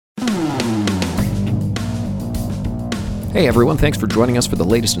Hey everyone, thanks for joining us for the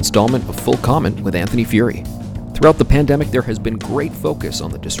latest installment of Full Comment with Anthony Furey. Throughout the pandemic, there has been great focus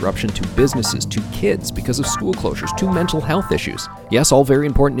on the disruption to businesses, to kids because of school closures, to mental health issues. Yes, all very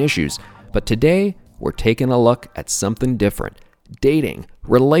important issues. But today, we're taking a look at something different. Dating,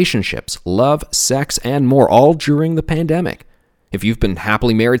 relationships, love, sex, and more, all during the pandemic. If you've been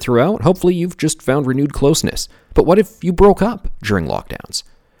happily married throughout, hopefully you've just found renewed closeness. But what if you broke up during lockdowns?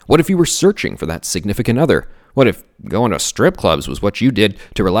 What if you were searching for that significant other? What if going to strip clubs was what you did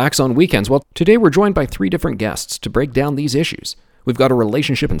to relax on weekends? Well, today we're joined by 3 different guests to break down these issues. We've got a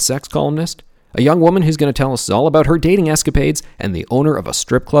relationship and sex columnist, a young woman who's going to tell us all about her dating escapades, and the owner of a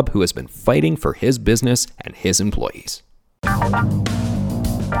strip club who has been fighting for his business and his employees.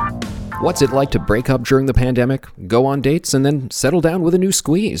 What's it like to break up during the pandemic, go on dates, and then settle down with a new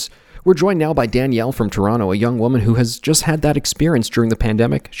squeeze? We're joined now by Danielle from Toronto, a young woman who has just had that experience during the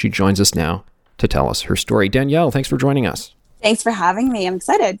pandemic. She joins us now to tell us her story. Danielle, thanks for joining us. Thanks for having me. I'm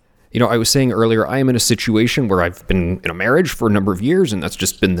excited. You know, I was saying earlier, I am in a situation where I've been in a marriage for a number of years, and that's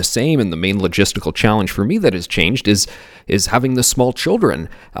just been the same. And the main logistical challenge for me that has changed is having the small children,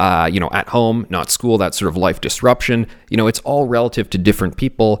 at home, not school, that sort of life disruption. You know, it's all relative to different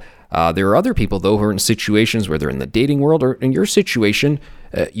people. There are other people, though, who are in situations where they're in the dating world, or in your situation,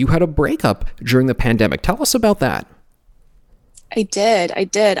 you had a breakup during the pandemic. Tell us about that. I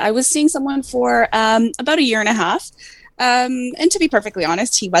did. I was seeing someone for about a year and a half. And to be perfectly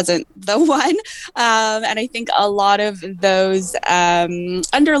honest, he wasn't the one. And I think a lot of those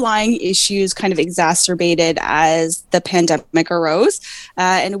underlying issues kind of exacerbated as the pandemic arose.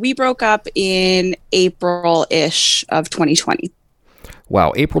 And we broke up in April-ish of 2020.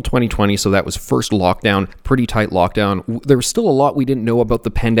 Wow, April 2020, so that was first lockdown, pretty tight lockdown. There was still a lot we didn't know about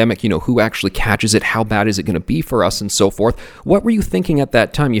the pandemic, who actually catches it, how bad is it going to be for us, and so forth. What were you thinking at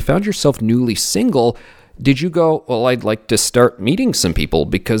that time? You found yourself newly single. Did you go, well, I'd like to start meeting some people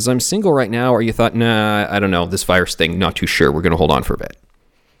because I'm single right now, or you thought, nah, I don't know, this virus thing, not too sure, we're going to hold on for a bit?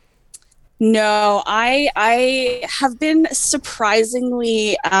 No, I have been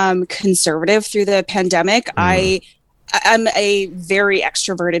surprisingly conservative through the pandemic. I'm a very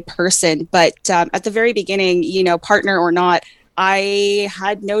extroverted person, but at the very beginning, partner or not, I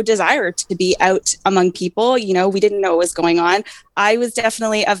had no desire to be out among people. We didn't know what was going on. I was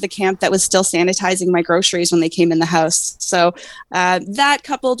definitely of the camp that was still sanitizing my groceries when they came in the house. So that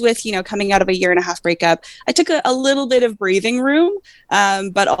coupled with, coming out of a year and a half breakup, I took a little bit of breathing room,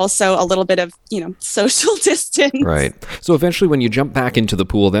 but also a little bit of, social distance. Right. So eventually when you jump back into the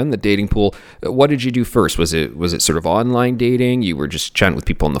pool, then the dating pool, what did you do first? Was it sort of online dating? You were just chatting with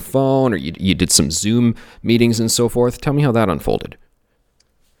people on the phone, or you did some Zoom meetings and so forth? Tell me how that unfolded.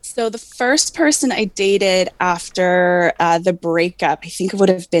 So the first person I dated after the breakup, I think it would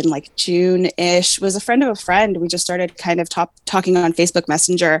have been like June-ish, was a friend of a friend. We just started kind of talking on Facebook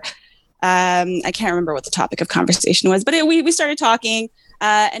Messenger. I can't remember what the topic of conversation was, but we started talking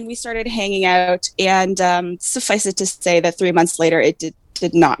and we started hanging out. And suffice it to say that 3 months later, it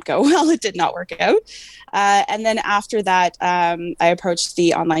did not go well. It did not work out. And then after that, I approached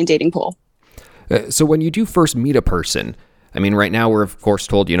the online dating pool. So when you do first meet a person, I mean, right now we're, of course,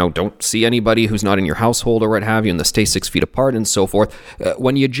 told, don't see anybody who's not in your household or what have you, and stay 6 feet apart and so forth.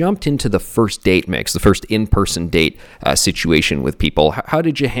 When you jumped into the first date mix, the first in-person date situation with people, how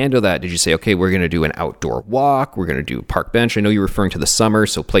did you handle that? Did you say, okay, we're going to do an outdoor walk, we're going to do a park bench? I know you're referring to the summer,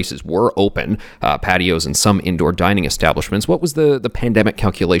 so places were open, patios and some indoor dining establishments. What was the pandemic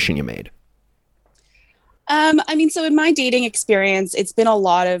calculation you made? So in my dating experience, it's been a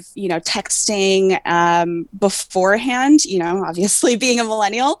lot of, texting beforehand, obviously being a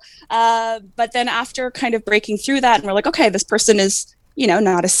millennial. But then after kind of breaking through that, and we're like, okay, this person is,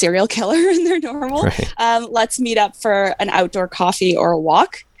 not a serial killer and they're normal. Right. Let's meet up for an outdoor coffee or a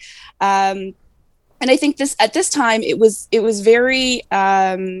walk. And I think at this time, it was very...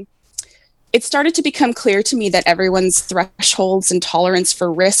 it started to become clear to me that everyone's thresholds and tolerance for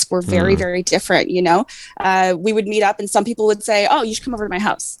risk were very, very different. We would meet up and some people would say, oh, you should come over to my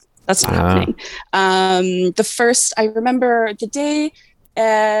house. That's not happening. I remember the day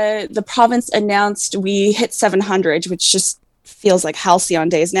the province announced we hit 700, which just feels like halcyon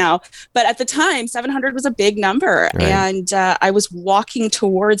days now. But at the time, 700 was a big number. Right. And I was walking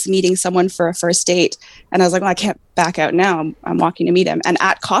towards meeting someone for a first date. And I was like, well, I can't back out now. I'm walking to meet him. And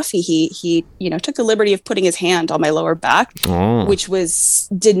at coffee, he took the liberty of putting his hand on my lower back, which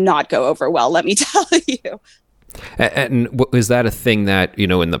did not go over well, let me tell you. And was that a thing that,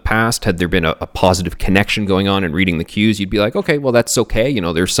 in the past, had there been a positive connection going on and reading the cues, you'd be like, okay, well, that's okay.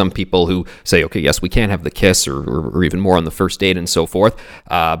 There's some people who say, okay, yes, we can't have the kiss or even more on the first date and so forth.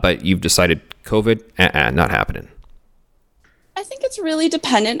 But you've decided COVID, not happening. I think it's really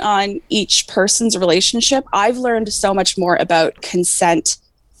dependent on each person's relationship. I've learned so much more about consent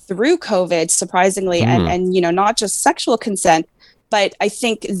through COVID, surprisingly, and not just sexual consent, but I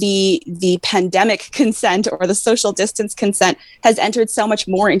think the pandemic consent or the social distance consent has entered so much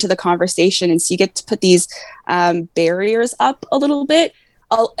more into the conversation, and so you get to put these barriers up a little bit.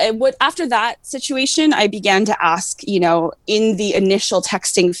 After that situation, I began to ask, in the initial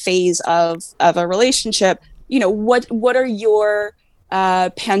texting phase of a relationship, what are your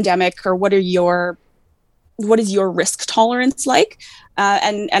pandemic, or what is your risk tolerance like?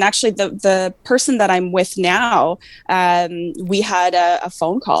 And actually the person that I'm with now, we had a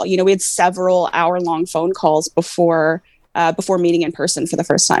phone call. We had several hour-long phone calls before meeting in person for the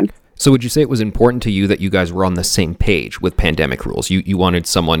first time. So would you say it was important to you that you guys were on the same page with pandemic rules? You wanted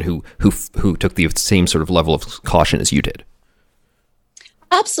someone who took the same sort of level of caution as you did?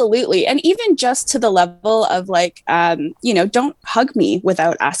 Absolutely. And even just to the level of don't hug me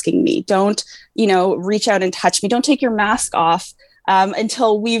without asking me. Don't, reach out and touch me. Don't take your mask off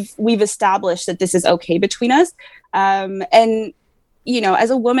until we've established that this is okay between us. And, as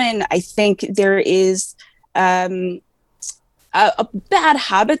a woman, I think there is a bad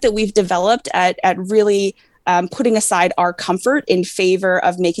habit that we've developed at really putting aside our comfort in favor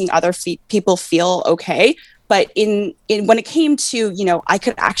of making other people feel okay. But in when it came to, I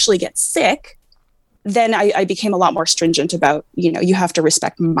could actually get sick, then I became a lot more stringent about, you have to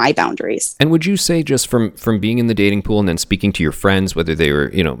respect my boundaries. And would you say, just from being in the dating pool and then speaking to your friends, whether they were,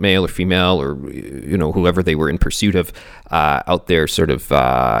 male or female, or, whoever they were in pursuit of out there, sort of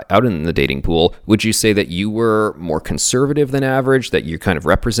out in the dating pool, would you say that you were more conservative than average, that you kind of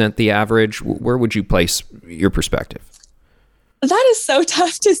represent the average? Where would you place your perspective? That is so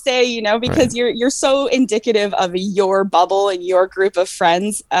tough to say, because right. You're so indicative of your bubble and your group of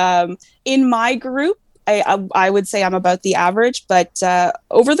friends. In my group, I would say I'm about the average, but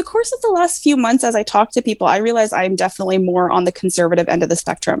over the course of the last few months, as I talk to people, I realize I'm definitely more on the conservative end of the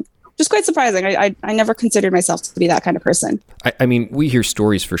spectrum. Just quite surprising. I never considered myself to be that kind of person. I mean, we hear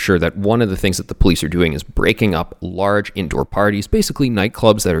stories for sure that one of the things that the police are doing is breaking up large indoor parties, basically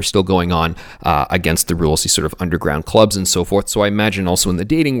nightclubs that are still going on against the rules, these sort of underground clubs and so forth. So I imagine also in the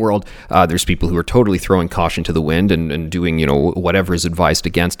dating world, there's people who are totally throwing caution to the wind and doing, whatever is advised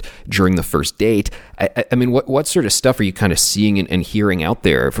against during the first date. I mean, what sort of stuff are you kind of seeing and hearing out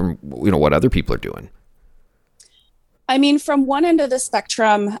there from, what other people are doing? I mean, from one end of the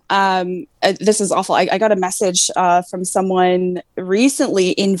spectrum, this is awful. I got a message from someone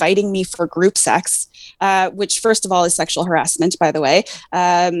recently inviting me for group sex, which first of all is sexual harassment, by the way.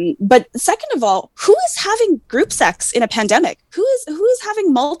 But second of all, who is having group sex in a pandemic? Who is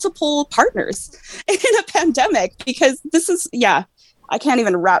having multiple partners in a pandemic? Because this is, I can't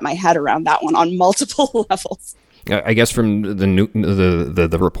even wrap my head around that one on multiple levels. I guess from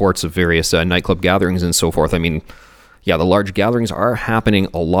the reports of various nightclub gatherings and so forth, I mean, yeah, the large gatherings are happening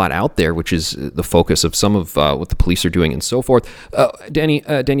a lot out there, which is the focus of some of what the police are doing and so forth.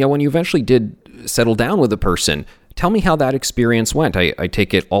 Danielle, when you eventually did settle down with a person, tell me how that experience went. I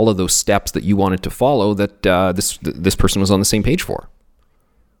take it all of those steps that you wanted to follow that this person was on the same page for.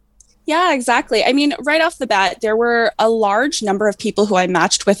 Yeah, exactly. I mean, right off the bat, there were a large number of people who I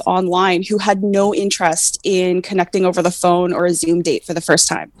matched with online who had no interest in connecting over the phone or a Zoom date for the first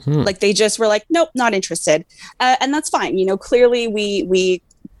time. Like they just were like, nope, not interested. And that's fine. Remember, we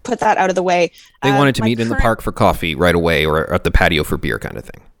put that out of the way. They wanted to meet in the park for coffee right away or at the patio for beer kind of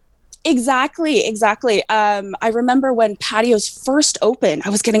thing. Exactly. I remember when patios first opened, I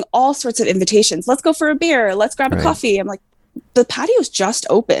was getting all sorts of invitations. Let's go for a beer. Let's grab a coffee. I'm like, the patio's just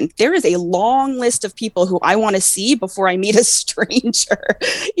open. There is a long list of people who I want to see before I meet a stranger.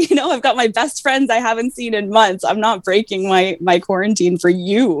 I've got my best friends I haven't seen in months. I'm not breaking my quarantine for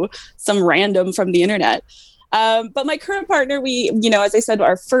you, some random from the internet. But my current partner, we, as I said,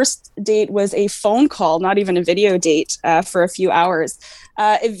 our first date was a phone call, not even a video date, for a few hours.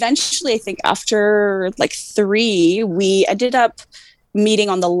 Eventually, I think after like 3, we ended up meeting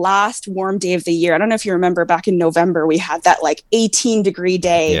on the last warm day of the year. I don't know if you remember, back in November, we had that like 18-degree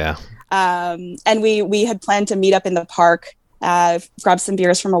day. Yeah. And we had planned to meet up in the park, grab some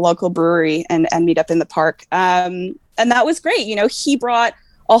beers from a local brewery and meet up in the park. And that was great. He brought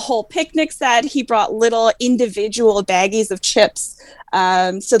a whole picnic set. He brought little individual baggies of chips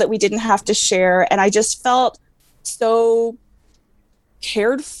so that we didn't have to share. And I just felt so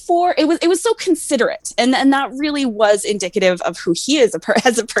cared for. It was so considerate, and that really was indicative of who he is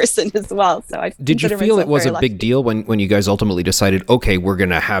as a person as well. So did you feel it was a big deal when you guys ultimately decided, okay, we're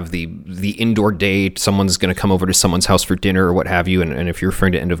going to have the indoor date, someone's going to come over to someone's house for dinner or what have you, and if you're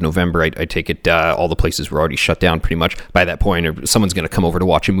referring to end of November, I take it all the places were already shut down pretty much by that point, or someone's going to come over to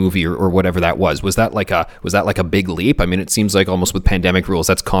watch a movie or whatever that was. Was that like a big leap? I mean, it seems like almost with pandemic rules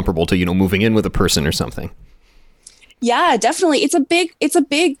that's comparable to moving in with a person or something. Yeah, definitely. It's a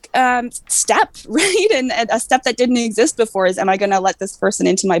big step, right? And a step that didn't exist before is, am I going to let this person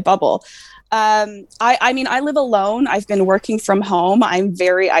into my bubble? I mean, I live alone. I've been working from home. I'm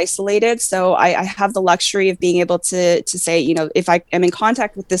very isolated. So I have the luxury of being able to say, if I am in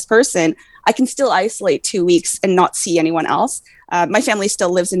contact with this person, I can still isolate 2 weeks and not see anyone else. My family still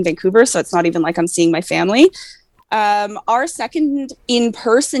lives in Vancouver, so it's not even like I'm seeing my family. Our second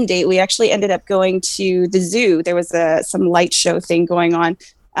in-person date, we actually ended up going to the zoo. There was some light show thing going on.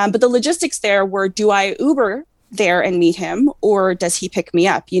 But the logistics there were, do I Uber there and meet him, or does he pick me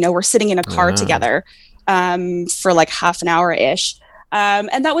up? We're sitting in a car together for like half an hour-ish.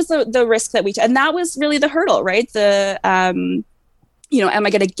 And that was the risk that we took. And that was really the hurdle, right? Am I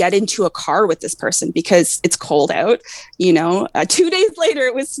going to get into a car with this person because it's cold out? 2 days later,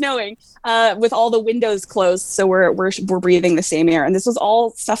 it was snowing with all the windows closed. So we're breathing the same air. And this was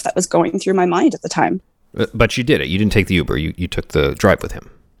all stuff that was going through my mind at the time. But you did it. You didn't take the Uber. You took the drive with him.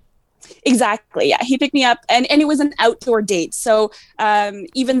 Exactly. Yeah. He picked me up and it was an outdoor date. So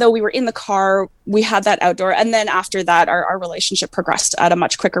even though we were in the car, we had that outdoor. And then after that, our relationship progressed at a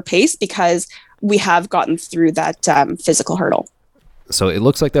much quicker pace because we have gotten through that physical hurdle. So it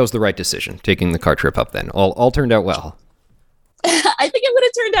looks like that was the right decision, taking the car trip up then. All turned out well. I think it would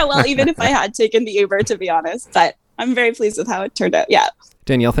have turned out well, even if I had taken the Uber, to be honest. But I'm very pleased with how it turned out. Yeah.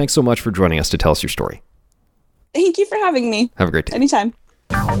 Danielle, thanks so much for joining us to tell us your story. Thank you for having me. Have a great day. Anytime.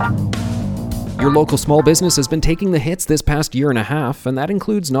 Your local small business has been taking the hits this past year and a half, and that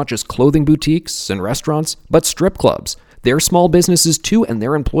includes not just clothing boutiques and restaurants, but strip clubs. They're small businesses too, and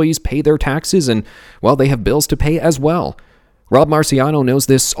their employees pay their taxes, and, well, they have bills to pay as well. Rob Marciano knows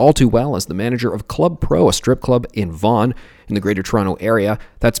this all too well as the manager of Club Pro, a strip club in Vaughan in the Greater Toronto area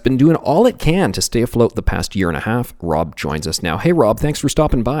that's been doing all it can to stay afloat the past year and a half. Rob joins us now. Hey, Rob, thanks for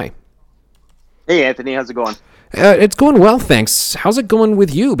stopping by. Hey, Anthony, how's it going? It's going well, thanks. How's it going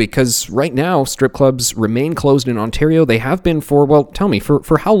with you? Because right now, strip clubs remain closed in Ontario. They have been for, well, tell me,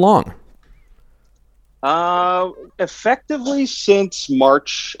 for how long? Effectively since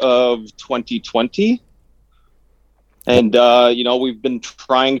March of 2020. And, we've been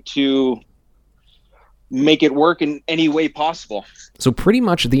trying to make it work in any way possible. So pretty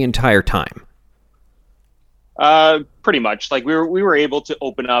much the entire time? Pretty much. Like we were able to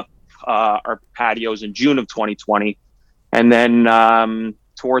open up our patios in June of 2020. And then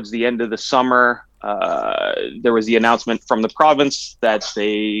towards the end of the summer, there was the announcement from the province that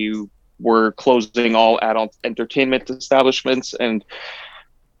they were closing all adult entertainment establishments. And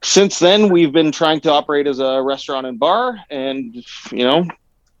since then, we've been trying to operate as a restaurant and bar. And,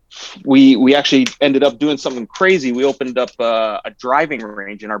 we actually ended up doing something crazy. We opened up a driving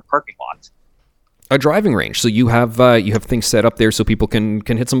range in our parking lot. A driving range. So you have things set up there so people can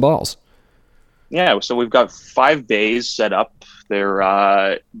hit some balls. Yeah. So we've got 5 bays set up.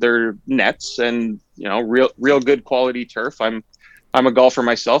 They're nets and real good quality turf. I'm a golfer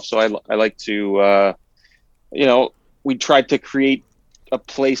myself, so I like to we tried to create a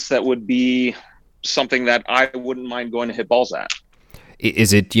place that would be something that I wouldn't mind going to hit balls at.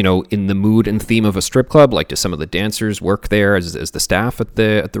 Is it, in the mood and theme of a strip club? Like, do some of the dancers work there as the staff at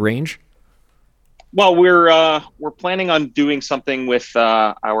the range? Well, we're planning on doing something with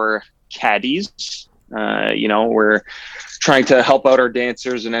our caddies. We're trying to help out our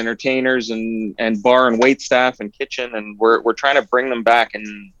dancers and entertainers and bar and wait staff and kitchen, and we're trying to bring them back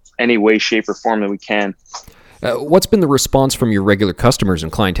in any way, shape, or form that we can. What's been the response from your regular customers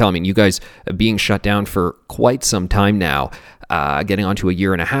and clientele? I mean, you guys being shut down for quite some time now, getting on to a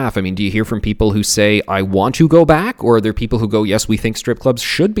year and a half. I mean, do you hear from people who say, I want to go back? Or are there people who go, yes, we think strip clubs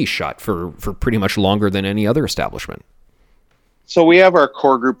should be shut for pretty much longer than any other establishment? So we have our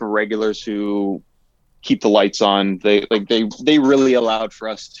core group of regulars who keep the lights on. They really allowed for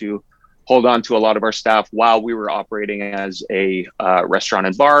us to hold on to a lot of our staff while we were operating as a restaurant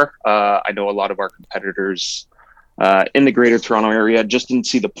and bar. I know a lot of our competitors in the Greater Toronto area just didn't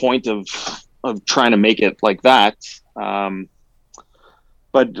see the point of trying to make it like that.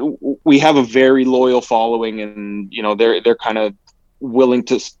 But we have a very loyal following, and they're kind of willing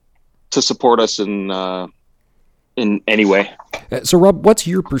to support us and in any way. So, Rob, what's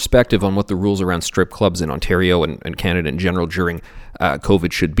your perspective on what the rules around strip clubs in Ontario and Canada in general during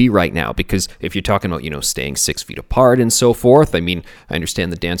COVID should be right now? Because if you're talking about, staying 6 feet apart and so forth, I mean, I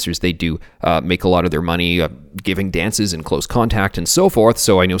understand the dancers, they do make a lot of their money giving dances in close contact and so forth.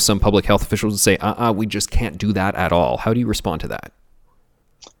 So I know some public health officials would say, we just can't do that at all. How do you respond to that?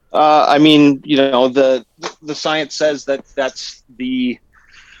 I mean, the science says that that's the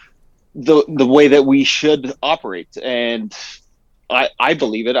way that we should operate, and I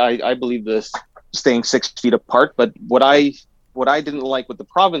believe it. I believe this staying 6 feet apart. But what I didn't like what the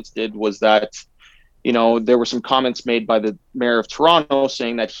province did was that, there were some comments made by the mayor of Toronto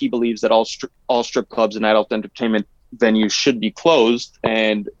saying that he believes that all strip clubs and adult entertainment venues should be closed.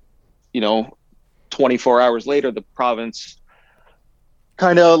 And 24 hours later, the province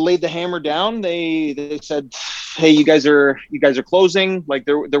kind of laid the hammer down. They said, "Hey, you guys are closing." Like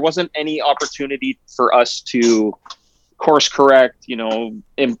there wasn't any opportunity for us to course correct,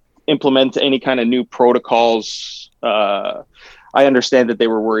 implement any kind of new protocols. I understand that they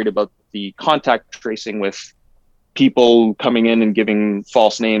were worried about the contact tracing with people coming in and giving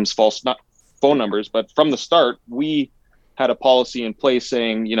false names, false phone numbers. But from the start, we had a policy in place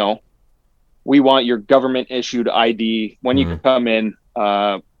saying, we want your government issued ID when you come in.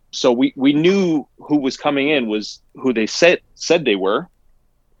 So we knew who was coming in was who they said they were,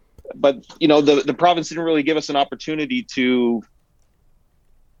 but the province didn't really give us an opportunity to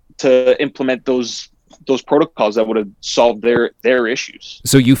implement those protocols that would have solved their issues.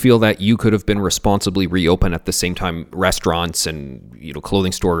 So you feel that you could have been responsibly reopened at the same time restaurants and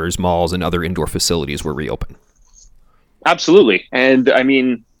clothing stores, malls, and other indoor facilities were reopened? Absolutely. And I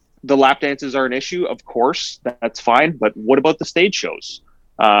mean, the lap dances are an issue, of course, that's fine. But what about the stage shows?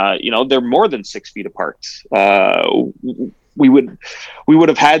 They're more than 6 feet apart. We would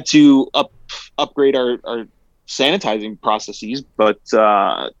have had to upgrade our sanitizing processes, but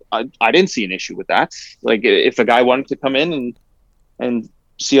I didn't see an issue with that. Like, if a guy wanted to come in and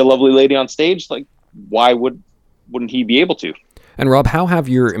see a lovely lady on stage, like, why wouldn't he be able to? And Rob, how have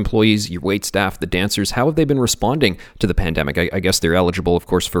your employees, your wait staff, the dancers, how have they been responding to the pandemic? I guess they're eligible, of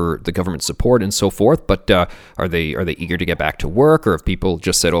course, for the government support and so forth, but are they eager to get back to work, or have people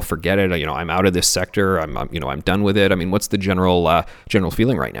just said, "Oh, forget it, I'm out of this sector, I'm done with it"? I mean, what's the general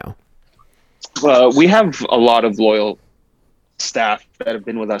feeling right now? We have a lot of loyal staff that have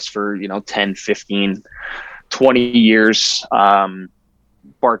been with us for 10, 15, 20 years.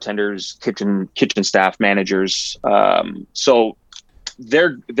 Bartenders, kitchen staff, managers. So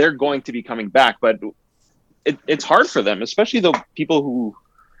they're going to be coming back, but it's hard for them, especially the people who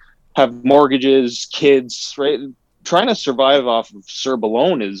have mortgages, kids, right? Trying to survive off of CERB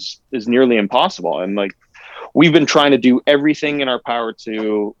alone is nearly impossible. And like, we've been trying to do everything in our power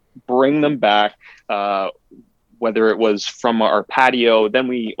to bring them back, whether it was from our patio. Then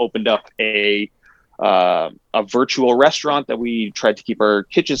we opened up a virtual restaurant that we tried to keep our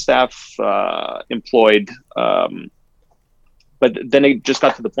kitchen staff employed. But then it just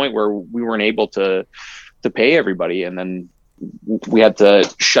got to the point where we weren't able to pay everybody. And then we had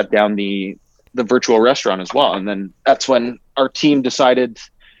to shut down the virtual restaurant as well. And then that's when our team decided,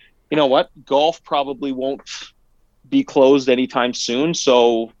 you know what, golf probably won't be closed anytime soon.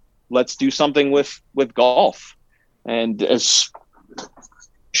 So let's do something with golf. And as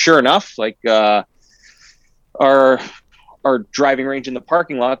sure enough, like, our driving range in the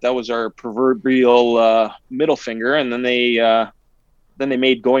parking lot, that was our proverbial middle finger, and then they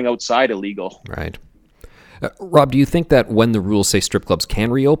made going outside illegal. Right. Rob, do you think that when the rules say strip clubs can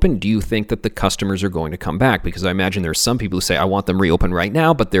reopen, do you think that the customers are going to come back? Because I imagine there's some people who say, I want them reopened right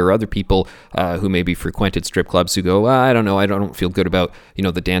now, but there are other people who maybe frequented strip clubs who go, I don't know, I don't feel good about,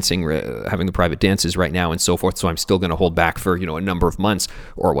 the dancing, having the private dances right now and so forth, so I'm still going to hold back for, a number of months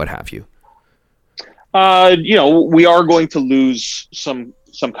or what have you. We are going to lose some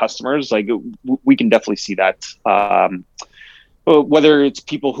customers. Like, we can definitely see that. Whether it's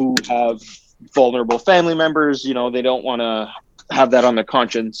people who have vulnerable family members, they don't want to have that on their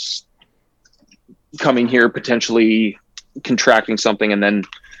conscience, coming here potentially contracting something and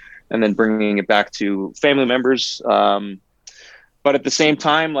then bringing it back to family members. But at the same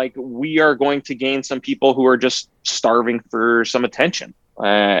time, like, we are going to gain some people who are just starving for some attention.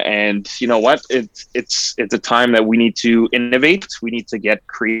 And you know what? It's a time that we need to innovate. We need to get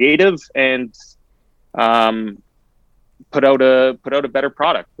creative and put out a better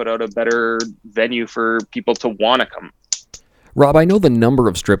product, put out a better venue for people to want to come. Rob, I know the number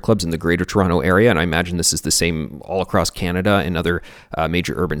of strip clubs in the Greater Toronto Area, and I imagine this is the same all across Canada and other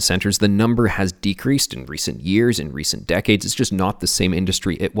major urban centers. The number has decreased in recent years, in recent decades. It's just not the same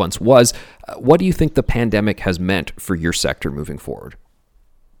industry it once was. What do you think the pandemic has meant for your sector moving forward?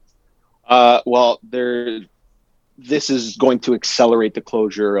 This is going to accelerate the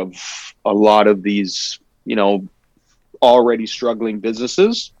closure of a lot of these, already struggling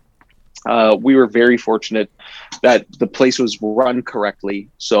businesses. We were very fortunate that the place was run correctly.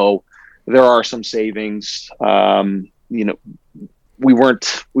 So there are some savings. We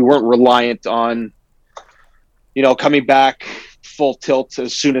weren't reliant on, coming back full tilt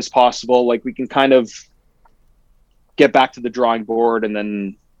as soon as possible. Like, we can kind of get back to the drawing board and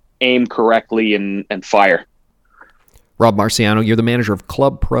then aim correctly and fire. Rob Marciano, you're the manager of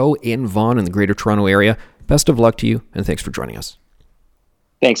Club Pro in Vaughan in the Greater Toronto Area. Best of luck to you, and thanks for joining us.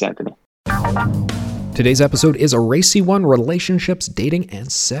 Thanks, Anthony. Today's episode is a racy one: relationships, dating,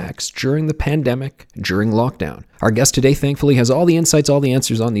 and sex during the pandemic, during lockdown. Our guest today, thankfully, has all the insights, all the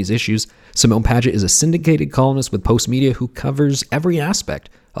answers on these issues. Simone Paget is a syndicated columnist with Postmedia who covers every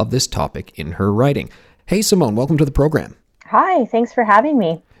aspect of this topic in her writing. Hey, Simone, welcome to the program. Hi, thanks for having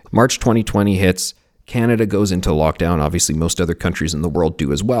me. March 2020 hits. Canada goes into lockdown. Obviously, most other countries in the world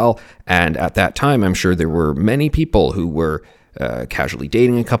do as well. And at that time, I'm sure there were many people who were casually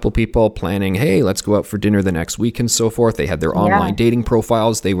dating a couple people, planning, hey, let's go out for dinner the next week and so forth. They had their online dating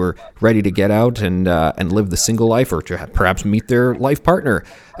profiles. They were ready to get out and live the single life, or to perhaps meet their life partner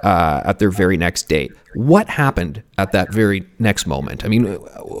at their very next date. What happened at that very next moment? I mean,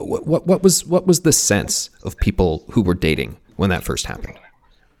 what was the sense of people who were dating when that first happened?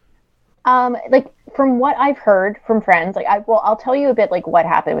 From what I've heard from friends, I'll tell you a bit what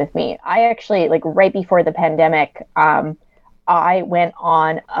happened with me. I actually, right before the pandemic, I went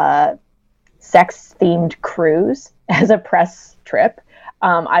on a sex-themed cruise as a press trip.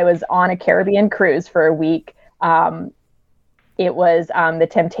 I was on a Caribbean cruise for a week. It was the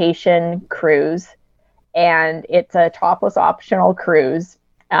Temptation cruise, and it's a topless optional cruise.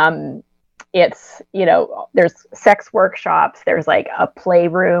 It's, there's sex workshops. There's a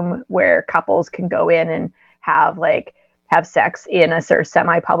playroom where couples can go in and have sex in a sort of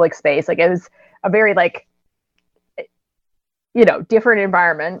semi-public space. It was a very different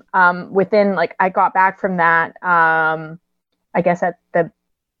environment. I got back from that, I guess at the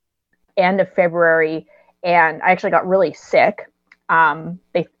end of February, and I actually got really sick. I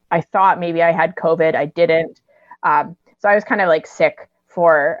thought maybe I had COVID. I didn't. So I was kind of sick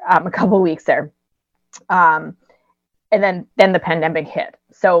for a couple of weeks there. And then the pandemic hit.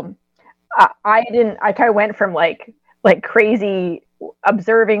 So I kind of went from crazy,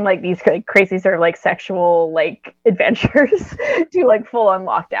 observing these crazy sort of sexual adventures to full on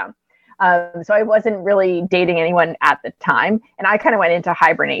lockdown. So I wasn't really dating anyone at the time, and I kind of went into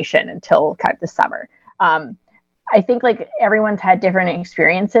hibernation until kind of the summer. I think everyone's had different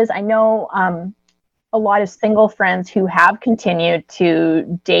experiences. I know a lot of single friends who have continued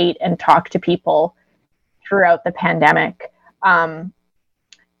to date and talk to people throughout the pandemic. I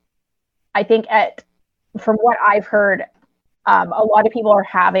think from what I've heard, a lot of people are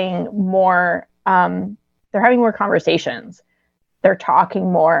having more, they're having more conversations. They're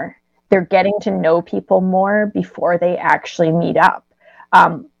talking more. They're getting to know people more before they actually meet up,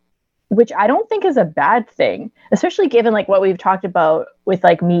 which I don't think is a bad thing, especially given what we've talked about with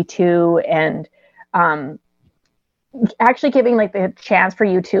Me Too, and actually giving the chance for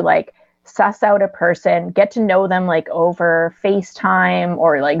you to suss out a person, get to know them over FaceTime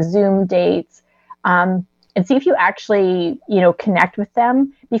or Zoom dates, and see if you actually connect with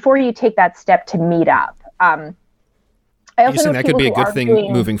them before you take that step to meet up. I also you think that could be a good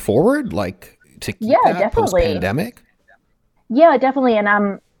thing moving forward, to keep that post-pandemic? Yeah, definitely.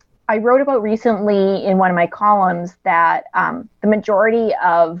 And I wrote about recently in one of my columns that the majority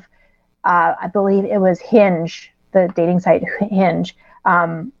of I believe it was Hinge, the dating site Hinge,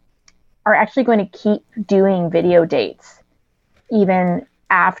 are actually going to keep doing video dates even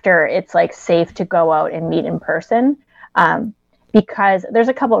after it's safe to go out and meet in person, because there's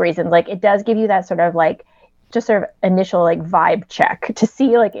a couple of reasons. It does give you that sort of just sort of initial vibe check to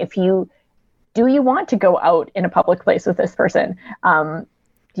see if you want to go out in a public place with this person. Do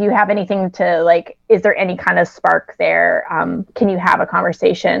you have anything to is there any kind of spark there? Can you have a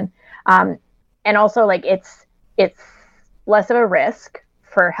conversation? And also it's less of a risk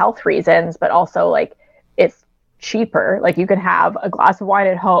for health reasons, but also it's cheaper. You can have a glass of wine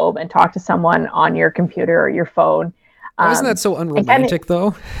at home and talk to someone on your computer or your phone. Isn't that so unromantic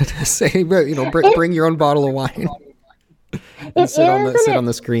though? To say, bring your own bottle of wine and sit on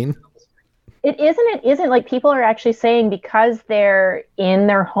the screen. It isn't like people are actually saying because they're in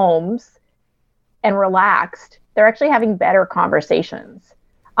their homes and relaxed, they're actually having better conversations.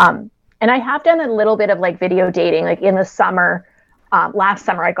 And I have done a little bit of like video dating, like in the summer. Last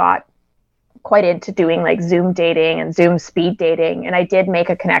summer, I got quite into doing like Zoom dating and Zoom speed dating. And I did make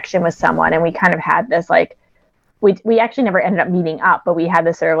a connection with someone, and we kind of had this like, we actually never ended up meeting up, but we had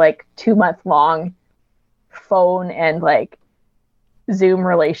this sort of like 2-month long phone and like Zoom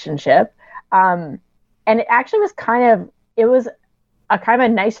relationship. And it actually was it was a kind of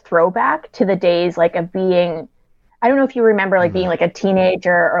a nice throwback to the days like of being, I don't know if you remember like being like a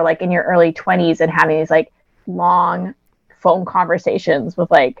teenager or like in your early 20s and having these like long phone conversations with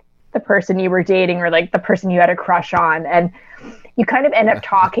like the person you were dating or like the person you had a crush on, and you kind of end up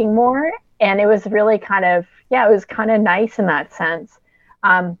talking more. And it was really kind of, it was kind of nice in that sense.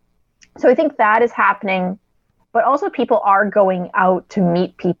 So I think that is happening, but also people are going out to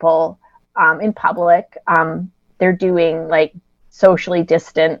meet people in public. They're doing like socially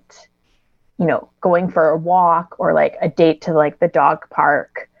distant, going for a walk or like a date to like the dog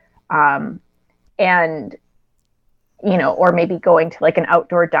park. And, or maybe going to like an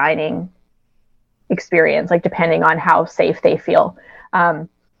outdoor dining experience, like depending on how safe they feel,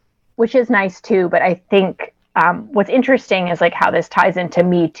 which is nice too. But I think what's interesting is like how this ties into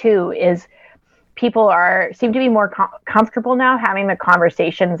Me Too is people seem to be more comfortable now having the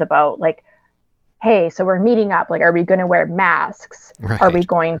conversations about like, hey, so we're meeting up, like, are we going to wear masks? Right. Are we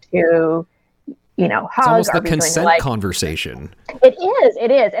going to, hug? It's almost the Are we consent going to, conversation. It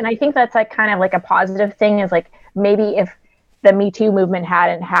is. And I think that's like kind of like a positive thing is like, maybe if the Me Too movement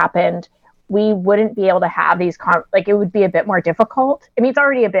hadn't happened, we wouldn't be able to have these, it would be a bit more difficult. I mean, it's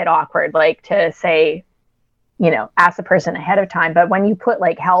already a bit awkward, like to say, ask the person ahead of time. But when you put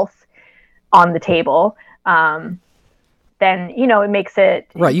like health on the table, then, it makes it...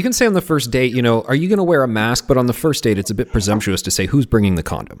 Right. You can say on the first date, are you going to wear a mask? But on the first date, it's a bit presumptuous to say who's bringing the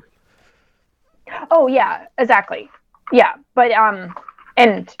condom. Oh, yeah, exactly. Yeah. But,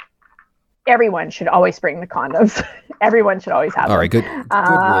 and everyone should always bring the condoms. Everyone should always have them. All right. Good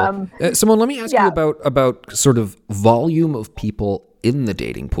rule. Simone, let me ask you about sort of volume of people in the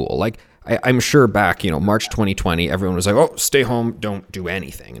dating pool. Like, I'm sure back, March 2020, everyone was like, oh, stay home, don't do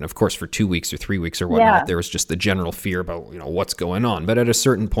anything. And of course, for 2 weeks or 3 weeks or whatnot, there was just the general fear about, what's going on. But at a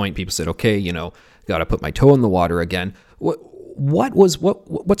certain point, people said, okay, got to put my toe in the water again.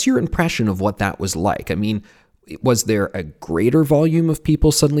 What's your impression of what that was like? I mean, was there a greater volume of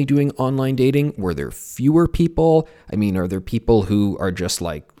people suddenly doing online dating? Were there fewer people? I mean, are there people who are just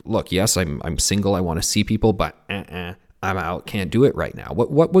like, look, yes, I'm single, I want to see people, but I'm out, can't do it right now.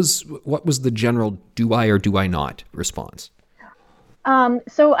 What was the general do I or do I not response?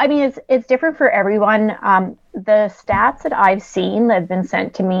 So I mean, it's different for everyone. The stats that I've seen that have been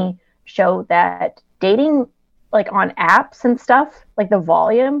sent to me show that dating like on apps and stuff, like the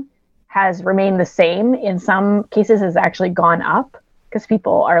volume has remained the same. In some cases has actually gone up because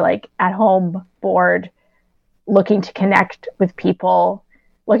people are like at home, bored, looking to connect with people,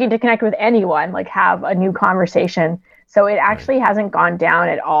 looking to connect with anyone, like have a new conversation. So it actually hasn't gone down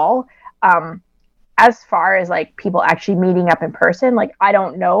at all. As far as like people actually meeting up in person, like, I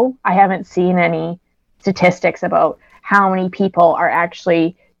don't know. I haven't seen any statistics about how many people are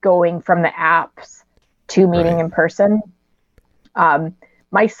actually going from the apps to meeting in person.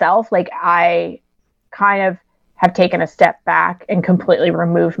 Myself, like, I kind of have taken a step back and completely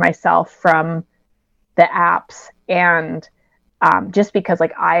removed myself from the apps. And just because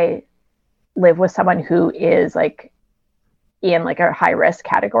like I live with someone who is like in like a high risk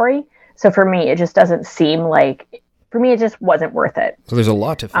category. So for me, it just doesn't seem like, for me, it just wasn't worth it. So there's a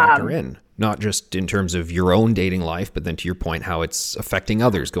lot to factor in, not just in terms of your own dating life, but then to your point, how it's affecting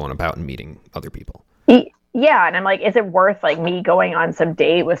others going about and meeting other people. Yeah. And I'm like, is it worth like me going on some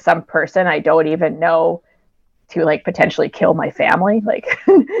date with some person I don't even know to like potentially kill my family? Like,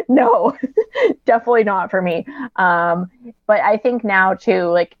 no, definitely not for me. But I think now too,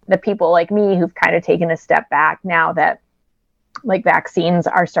 like the people like me who've kind of taken a step back now that like vaccines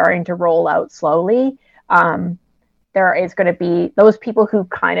are starting to roll out slowly, there is going to be those people who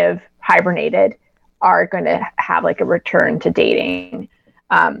kind of hibernated are going to have like a return to dating.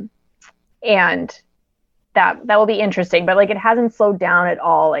 And that will be interesting, but like it hasn't slowed down at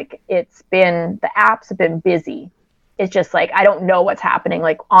all. Like the apps have been busy. It's just like, I don't know what's happening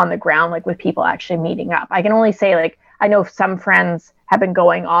like on the ground, like with people actually meeting up. I can only say like, I know some friends have been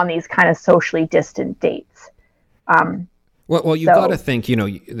going on these kind of socially distant dates. Well, you've got to think,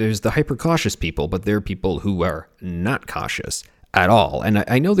 there's the hyper cautious people, but there are people who are not cautious at all. And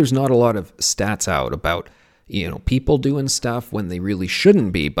I know there's not a lot of stats out about, people doing stuff when they really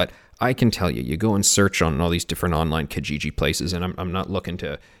shouldn't be, but I can tell you, you go and search on all these different online Kijiji places, and I'm not looking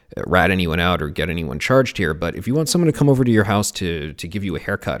to rat anyone out or get anyone charged here, but if you want someone to come over to your house to give you a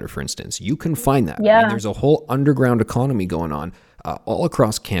haircut, or for instance, you can find that. Yeah. I mean, there's a whole underground economy going on all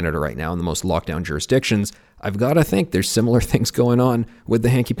across Canada right now in the most locked down jurisdictions. I've got to think there's similar things going on with the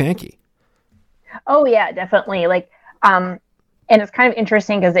hanky-panky. Oh yeah, definitely. Like, and it's kind of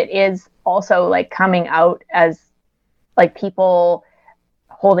interesting because it is also like coming out as like people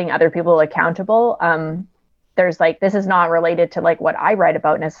holding other people accountable. There's like, this is not related to like what I write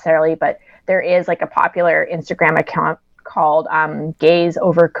about necessarily, but there is like a popular Instagram account called Gays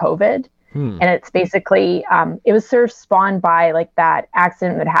Over COVID. And it's basically, it was sort of spawned by like that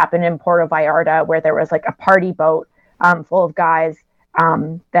accident that happened in Puerto Vallarta, where there was like a party boat full of guys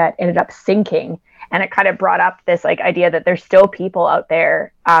that ended up sinking. And it kind of brought up this like idea that there's still people out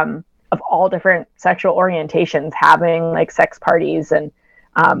there of all different sexual orientations having like sex parties and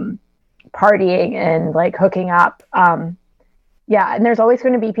partying and like hooking up. Yeah, and there's always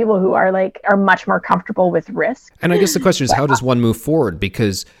going to be people who are much more comfortable with risk. And I guess the question is, how does one move forward?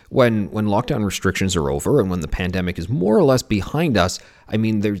 Because when lockdown restrictions are over and when the pandemic is more or less behind us, I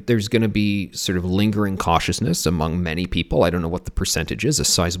mean, there's going to be sort of lingering cautiousness among many people. I don't know what the percentage is, a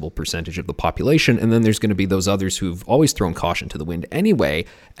sizable percentage of the population. And then there's going to be those others who've always thrown caution to the wind anyway.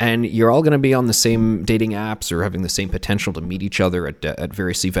 And you're all going to be on the same dating apps or having the same potential to meet each other at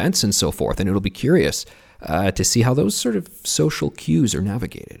various events and so forth. And it'll be curious to see how those sort of social cues are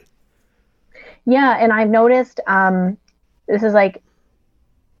navigated. Yeah, and I've noticed this is like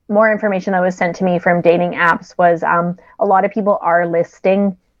more information that was sent to me from dating apps was a lot of people are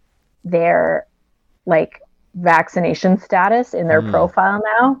listing their like vaccination status in their profile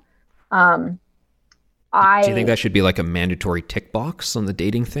now. Do you think that should be like a mandatory tick box on the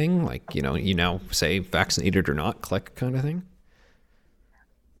dating thing? Like, you now say vaccinated or not, click kind of thing?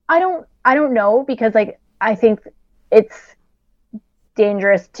 I don't know, because like I think it's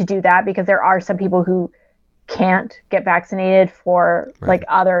dangerous to do that because there are some people who can't get vaccinated for like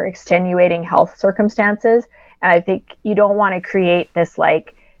other extenuating health circumstances. And I think you don't want to create this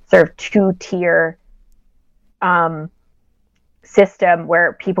like sort of two-tier system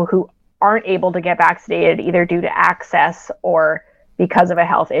where people who aren't able to get vaccinated either due to access or because of a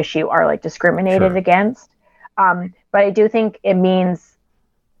health issue are like discriminated against. But I do think it means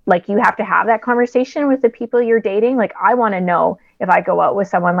like you have to have that conversation with the people you're dating. Like I want to know if I go out with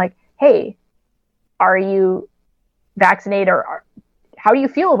someone like, hey, are you vaccinated, or how do you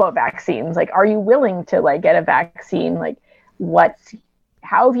feel about vaccines? Like, are you willing to like get a vaccine? Like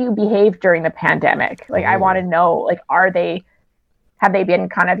how have you behaved during the pandemic? Like, I want to know, like, have they been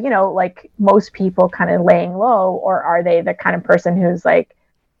kind of, like most people kind of laying low, or are they the kind of person who's like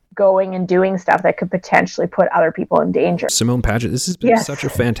going and doing stuff that could potentially put other people in danger? Simone Paget, this has been such a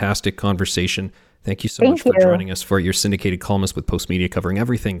fantastic conversation. Thank you so much for joining us for your syndicated columnist with Postmedia, covering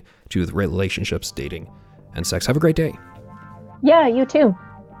everything to do with relationships, dating, and sex. Have a great day. Yeah, you too.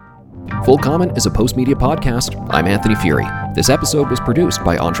 Full Comment is a Postmedia podcast. I'm Anthony Fury. This episode was produced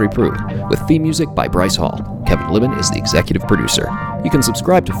by Andre Proulx, with theme music by Bryce Hall. Kevin Libben is the executive producer. You can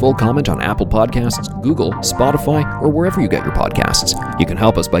subscribe to Full Comment on Apple Podcasts, Google, Spotify, or wherever you get your podcasts. You can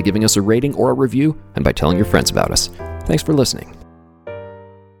help us by giving us a rating or a review, and by telling your friends about us. Thanks for listening.